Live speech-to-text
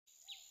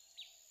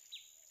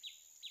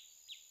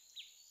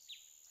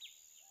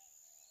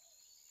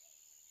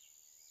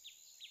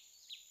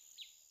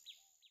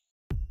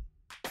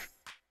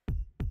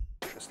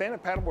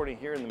stand-up paddleboarding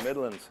here in the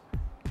Midlands,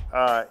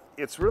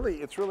 it's really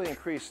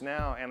increased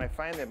now, and I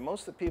find that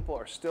most of the people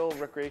are still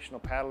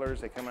recreational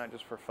paddlers. They come out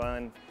just for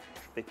fun.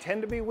 They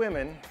tend to be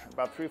women.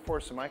 About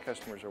 3/4 of my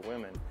customers are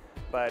women,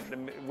 but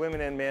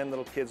women and men,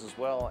 little kids as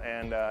well.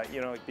 And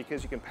you know,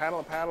 because you can paddle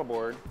a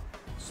paddleboard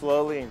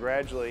slowly and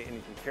gradually, and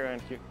you can carry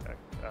on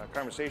a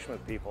conversation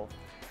with people.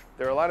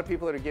 There are a lot of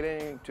people that are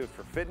getting into it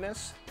for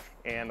fitness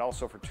and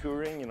also for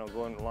touring, you know,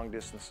 going long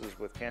distances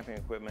with camping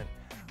equipment.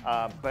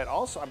 But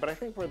I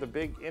think where the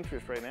big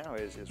interest right now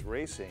is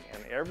racing.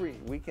 And every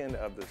weekend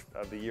of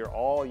the year,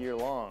 all year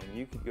long,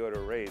 you could go to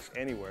a race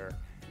anywhere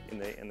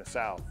in the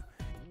South.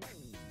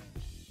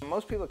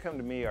 Most people that come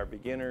to me are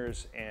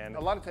beginners, and a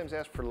lot of times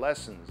ask for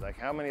lessons. Like,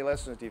 how many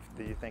lessons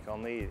do you think I'll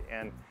need?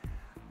 And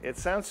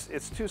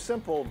it's too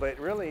simple, but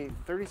really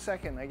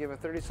I give a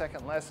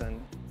 30-second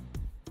lesson.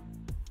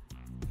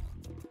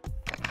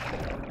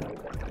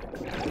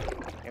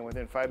 And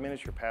within 5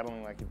 minutes, you're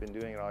paddling like you've been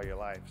doing it all your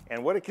life.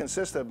 And what it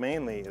consists of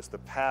mainly is the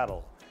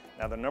paddle.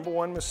 Now, the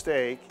 #1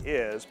 mistake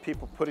is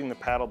people putting the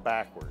paddle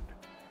backward.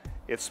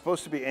 It's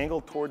supposed to be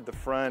angled toward the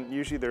front.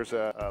 Usually there's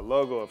a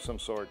logo of some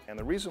sort. And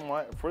the reason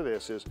why for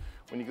this is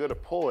when you go to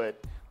pull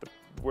it,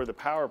 where the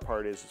power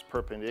part is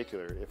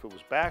perpendicular. If it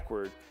was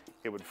backward,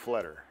 it would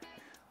flutter.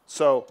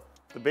 So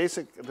the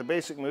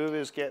basic move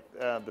is get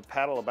the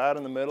paddle about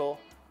in the middle,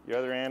 your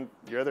other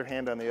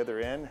hand on the other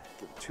end,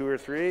 get 2 or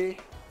 3,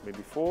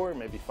 maybe 4,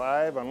 maybe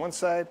 5 on one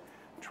side,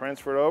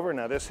 transfer it over.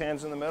 Now this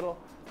hand's in the middle,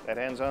 that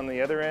hand's on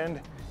the other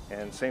end,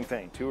 and same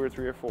thing, 2 or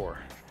 3 or 4.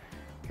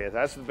 Okay,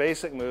 that's the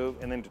basic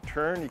move. And then to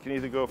turn, you can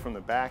either go from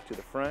the back to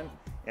the front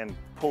and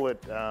pull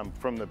it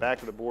from the back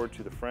of the board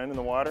to the front in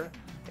the water.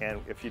 And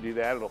if you do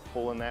that, it'll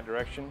pull in that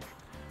direction.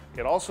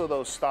 It also,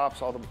 though,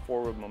 stops all the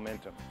forward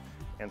momentum.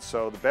 And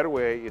so the better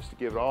way is to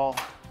give it all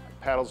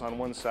paddles on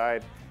one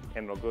side,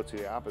 and it'll go to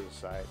the opposite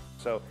side.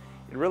 So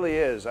it really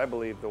is, I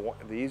believe,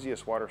 the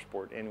easiest water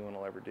sport anyone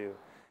will ever do.